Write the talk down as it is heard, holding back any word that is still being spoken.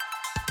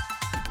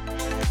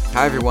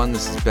Hi everyone,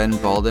 this is Ben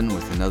Balden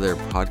with another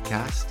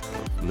podcast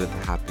of Live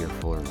a Happier,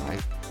 Fuller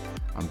Life.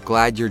 I'm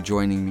glad you're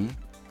joining me.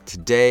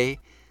 Today,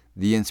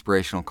 the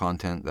inspirational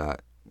content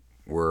that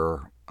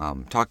we're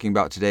talking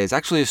about today is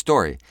actually a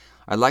story.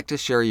 I'd like to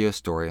share you a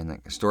story, and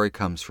the story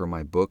comes from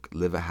my book,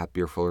 Live a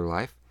Happier, Fuller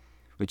Life,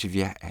 which if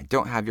you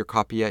don't have your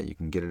copy yet, you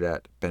can get it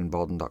at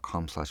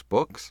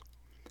benbalden.com/books,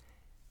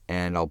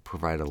 and I'll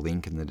provide a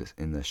link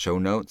in the show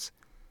notes.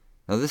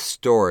 Now, this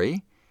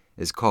story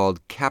is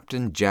called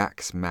Captain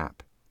Jack's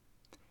Map.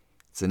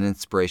 It's an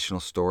inspirational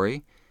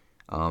story.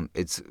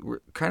 It's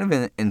kind of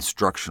an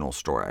instructional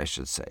story, I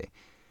should say.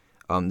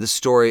 This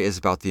story is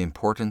about the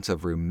importance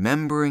of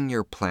remembering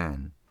your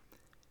plan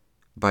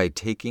by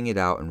taking it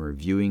out and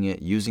reviewing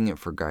it, using it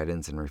for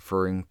guidance, and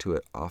referring to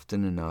it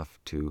often enough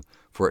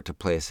for it to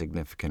play a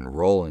significant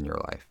role in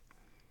your life.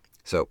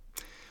 So,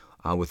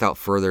 without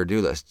further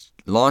ado, let's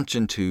launch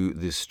into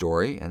this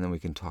story, and then we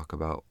can talk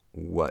about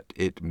what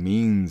it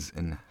means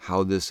and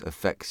how this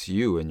affects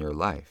you in your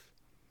life.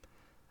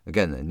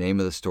 Again, the name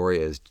of the story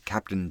is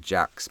Captain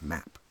Jack's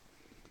Map.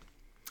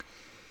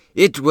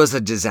 It was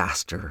a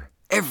disaster.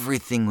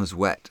 Everything was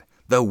wet.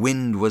 The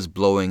wind was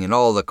blowing and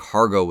all the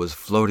cargo was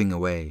floating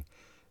away.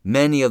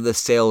 Many of the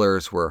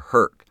sailors were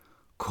hurt,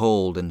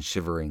 cold and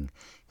shivering.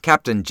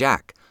 Captain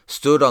Jack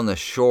stood on the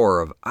shore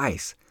of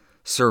ice,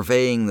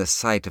 surveying the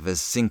sight of his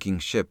sinking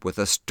ship with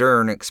a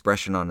stern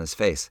expression on his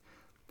face,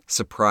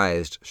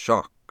 surprised,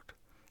 shocked,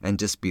 and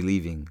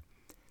disbelieving.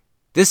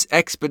 This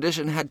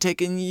expedition had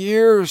taken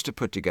years to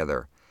put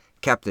together.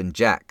 Captain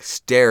Jack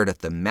stared at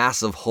the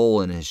massive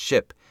hole in his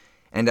ship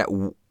and at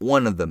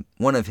one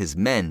of his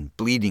men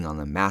bleeding on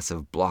the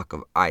massive block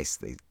of ice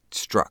they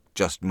struck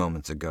just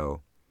moments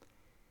ago.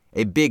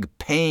 A big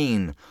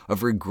pain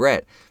of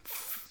regret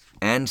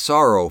and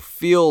sorrow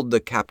filled the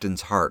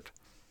captain's heart.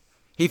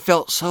 He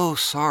felt so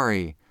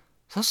sorry,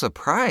 so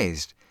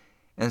surprised,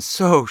 and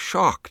so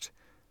shocked.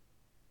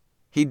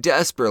 He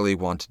desperately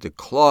wanted to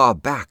claw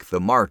back the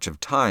march of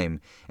time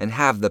and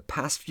have the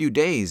past few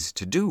days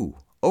to do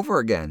over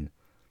again.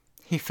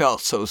 He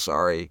felt so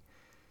sorry.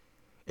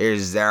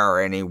 "Is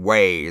there any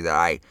way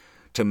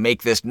to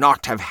make this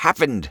not have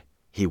happened?"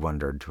 he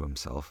wondered to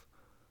himself.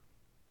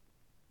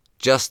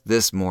 Just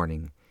this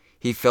morning,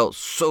 he felt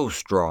so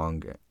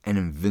strong and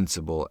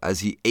invincible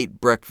as he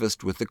ate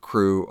breakfast with the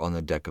crew on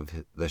the deck of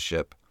the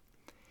ship.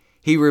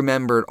 He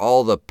remembered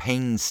all the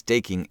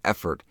painstaking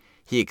effort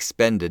he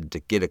expended to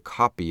get a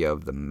copy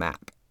of the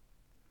map.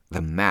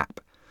 The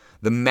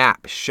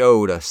map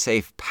showed a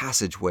safe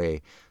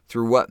passageway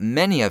through what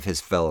many of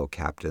his fellow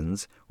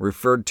captains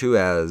referred to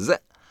as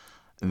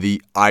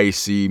the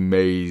icy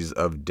maze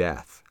of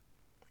death.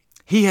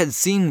 He had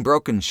seen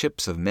broken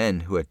ships of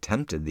men who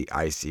attempted the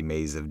icy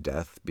maze of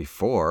death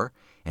before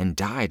and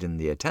died in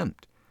the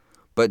attempt.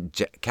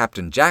 But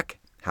Captain Jack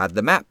had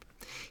the map.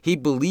 He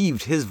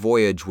believed his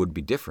voyage would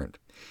be different.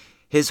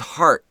 His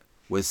heart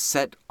was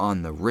set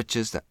on the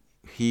riches that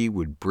he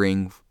would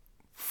bring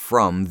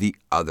from the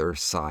other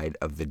side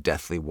of the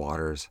deathly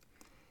waters.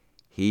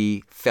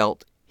 He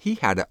felt he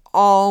had it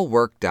all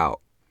worked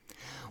out.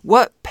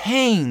 What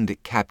pained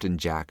Captain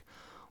Jack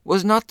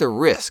was not the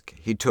risk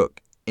he took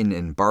in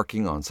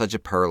embarking on such a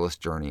perilous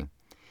journey.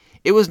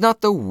 It was not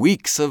the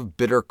weeks of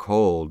bitter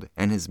cold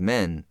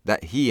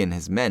that he and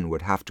his men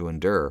would have to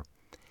endure.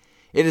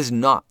 It is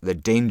not the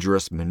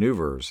dangerous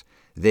maneuvers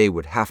they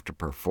would have to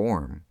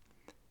perform.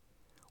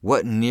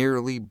 What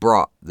nearly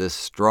brought this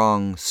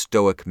strong,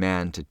 stoic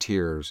man to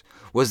tears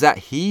was that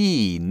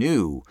he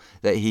knew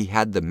that he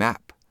had the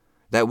map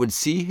that would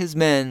see his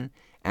men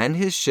and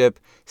his ship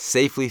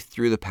safely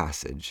through the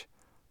passage.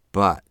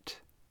 But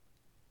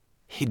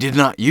he did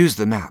not use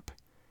the map.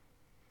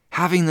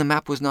 Having the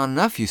map was not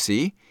enough, you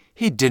see.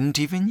 He didn't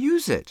even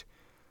use it.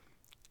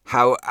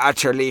 "How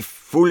utterly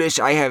foolish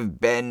I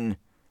have been,"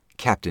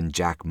 Captain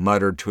Jack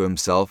muttered to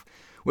himself,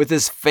 with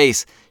his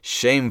face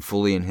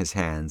shamefully in his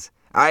hands.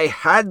 "I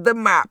had the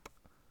map.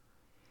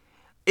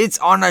 It's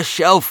on a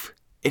shelf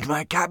in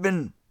my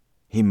cabin,"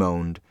 he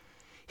moaned.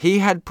 He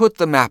had put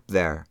the map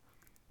there.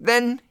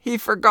 Then he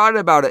forgot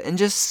about it and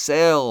just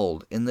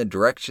sailed in the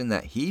direction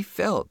that he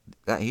felt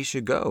that he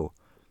should go.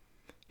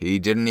 He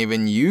didn't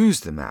even use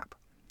the map.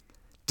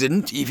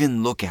 Didn't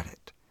even look at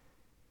it.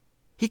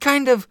 He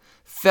kind of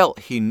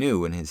felt he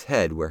knew in his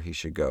head where he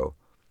should go.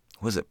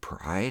 Was it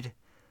pride?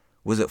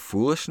 Was it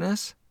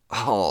foolishness?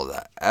 All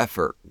the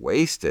effort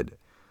wasted.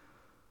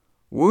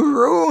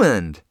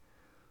 Ruined.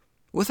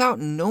 Without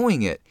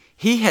knowing it,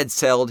 he had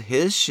sailed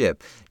his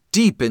ship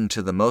deep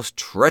into the most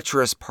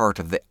treacherous part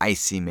of the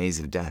icy maze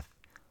of death.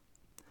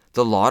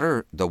 The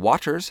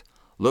waters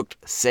looked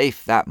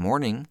safe that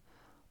morning,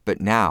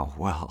 but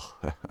now,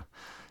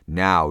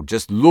 now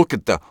just look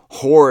at the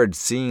horrid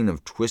scene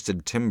of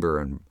twisted timber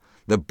and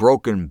the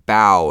broken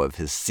bow of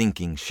his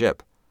sinking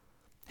ship.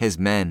 His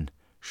men,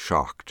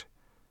 shocked,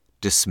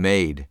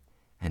 dismayed,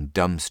 and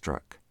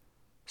dumbstruck,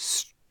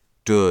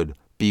 stood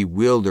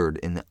bewildered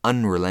in the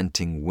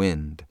unrelenting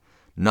wind,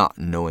 not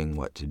knowing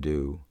what to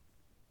do.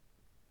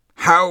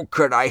 "How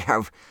could I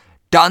have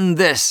done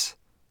this?"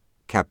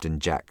 Captain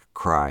Jack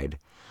cried.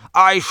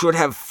 I should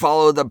have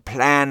followed the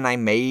plan I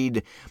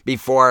made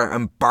before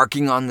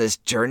embarking on this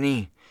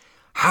journey.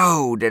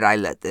 How did I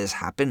let this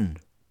happen?"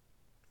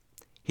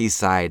 He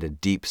sighed a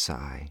deep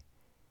sigh,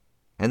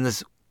 and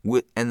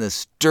the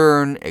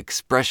stern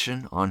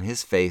expression on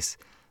his face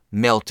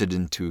melted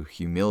into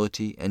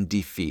humility and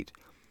defeat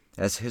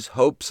as his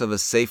hopes of a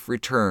safe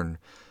return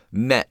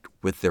met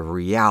with the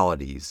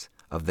realities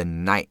of the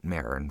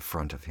nightmare in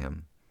front of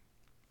him.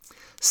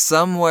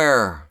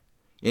 Somewhere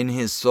in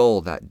his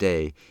soul that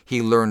day,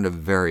 he learned a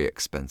very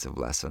expensive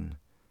lesson.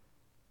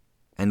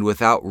 And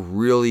without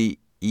really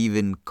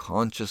even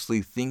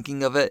consciously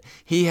thinking of it,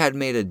 he had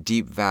made a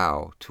deep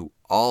vow to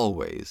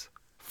always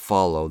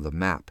follow the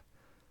map.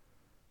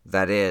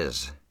 "That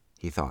is,"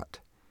 he thought,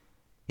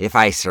 "if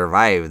I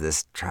survive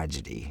this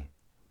tragedy."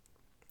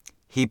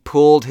 He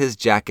pulled his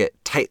jacket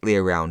tightly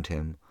around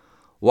him,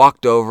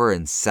 walked over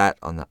and sat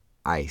on the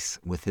ice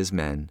with his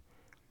men,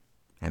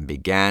 and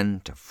began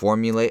to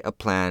formulate a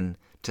plan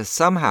to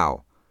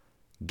somehow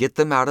get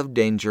them out of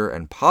danger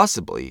and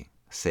possibly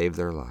save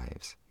their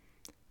lives.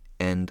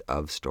 End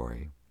of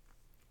story.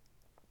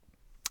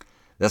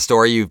 The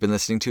story you've been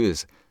listening to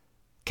is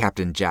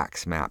Captain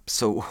Jack's Map.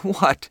 So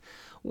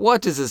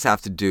what does this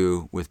have to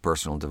do with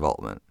personal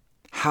development?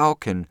 How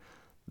can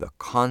the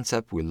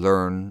concept we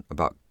learn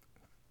about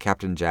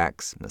Captain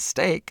Jack's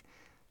mistake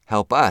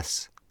help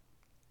us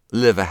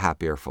live a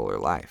happier, fuller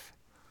life?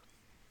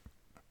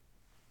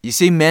 You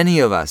see, many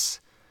of us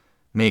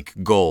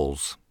make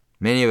goals.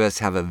 Many of us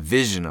have a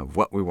vision of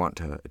what we want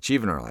to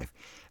achieve in our life.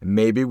 And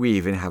maybe we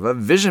even have a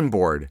vision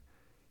board.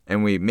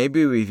 And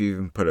maybe we've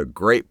even put a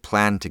great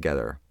plan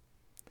together.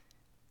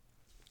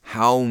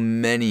 How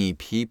many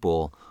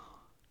people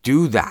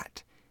do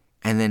that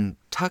and then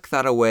tuck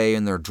that away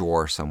in their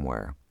drawer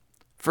somewhere?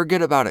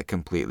 Forget about it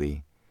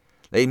completely.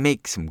 They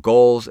make some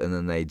goals and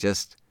then they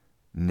just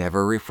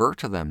never refer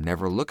to them,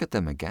 never look at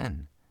them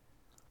again.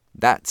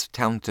 That's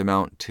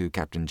tantamount to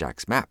Captain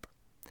Jack's Map.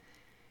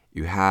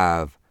 You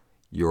have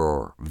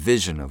your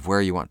vision of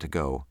where you want to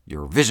go,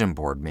 your vision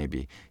board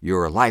maybe,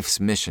 your life's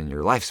mission,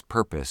 your life's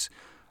purpose,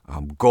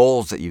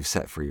 goals that you've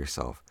set for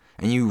yourself.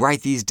 And you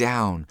write these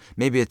down.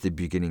 Maybe at the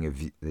beginning of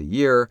the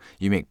year,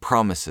 you make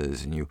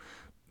promises and you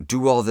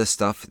do all this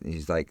stuff.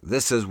 He's like,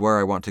 this is where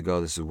I want to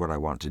go. This is what I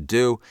want to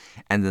do.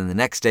 And then the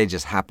next day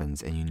just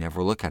happens and you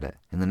never look at it.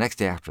 And the next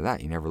day after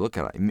that, you never look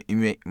at it.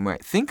 You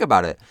might think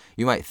about it.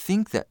 You might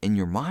think that in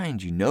your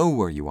mind, you know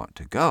where you want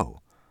to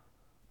go,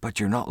 but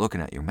you're not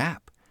looking at your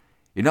map.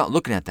 You're not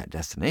looking at that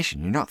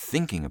destination. You're not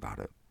thinking about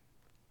it.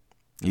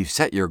 You've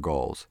set your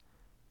goals,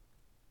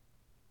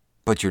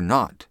 but you're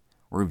not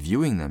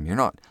reviewing them. You're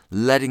not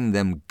letting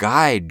them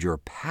guide your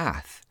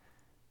path.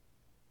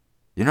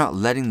 You're not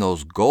letting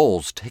those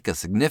goals take a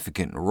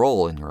significant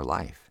role in your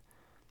life.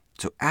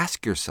 So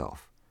ask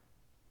yourself,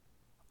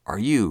 are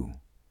you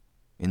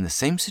in the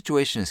same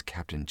situation as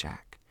Captain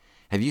Jack?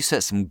 Have you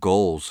set some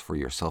goals for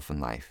yourself in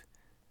life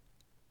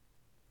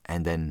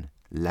and then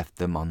left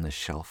them on the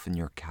shelf in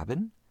your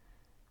cabin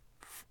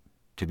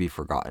to be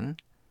forgotten?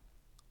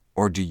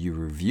 Or do you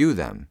review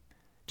them?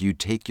 Do you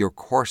take your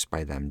course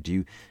by them?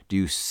 Do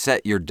you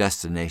set your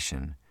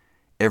destination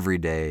every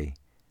day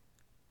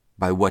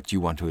by what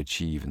you want to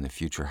achieve in the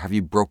future? Have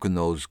you broken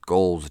those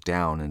goals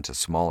down into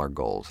smaller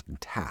goals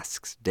and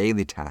tasks,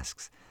 daily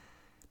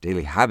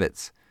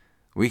habits,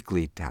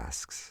 weekly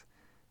tasks,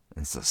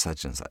 and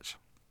such and such?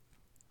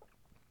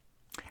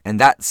 And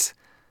that's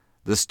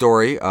the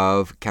story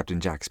of Captain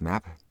Jack's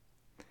Map.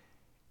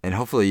 And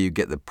hopefully you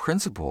get the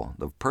principle,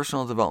 the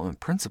personal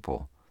development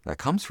principle that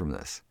comes from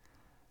this.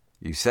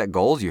 You set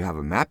goals, you have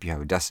a map, you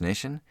have a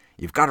destination.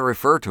 You've got to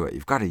refer to it.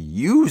 You've got to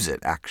use it,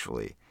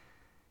 actually.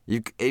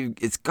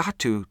 It's got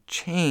to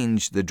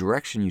change the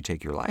direction you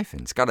take your life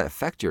in. It's got to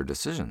affect your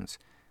decisions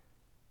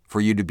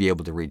for you to be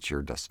able to reach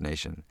your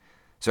destination.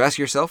 So ask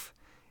yourself,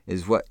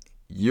 is what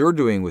you're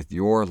doing with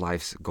your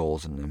life's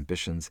goals and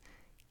ambitions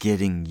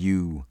getting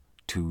you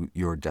to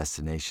your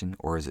destination,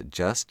 or is it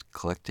just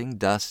collecting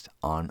dust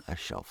on a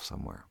shelf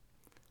somewhere?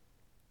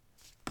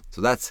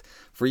 So that's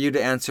for you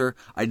to answer.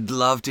 I'd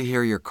love to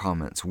hear your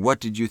comments. What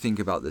did you think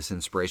about this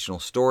inspirational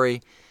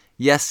story?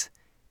 Yes,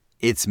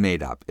 it's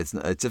made up. It's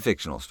a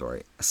fictional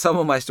story. Some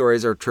of my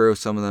stories are true.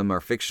 Some of them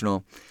are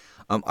fictional.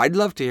 I'd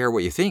love to hear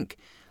what you think.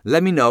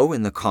 Let me know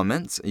in the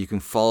comments. You can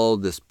follow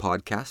this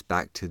podcast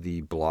back to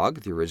the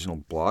blog, the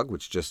original blog,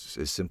 which just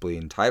is simply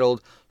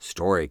entitled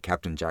Story,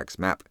 Captain Jack's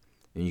Map.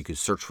 And you can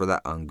search for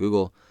that on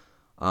Google.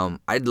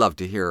 I'd love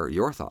to hear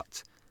your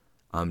thoughts.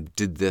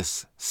 Did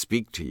this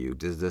speak to you?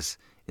 Did this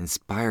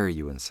inspire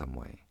you in some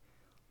way?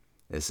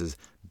 This is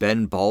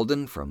Ben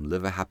Balden from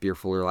Live a Happier,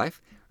 Fuller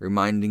Life,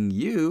 reminding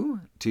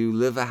you to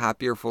live a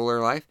happier, fuller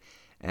life.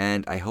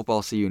 And I hope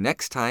I'll see you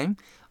next time.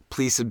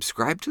 Please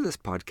subscribe to this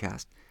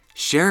podcast.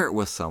 Share it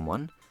with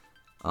someone.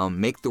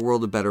 Make the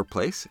world a better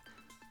place.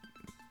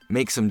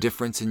 Make some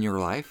difference in your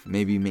life.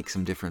 Maybe make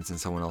some difference in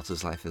someone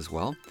else's life as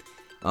well.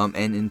 And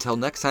until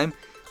next time,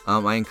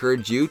 I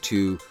encourage you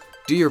to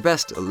do your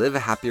best to live a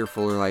happier,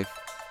 fuller life.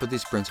 Put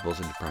these principles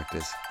into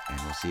practice, and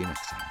we'll see you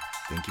next time.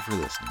 Thank you for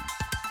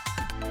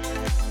listening.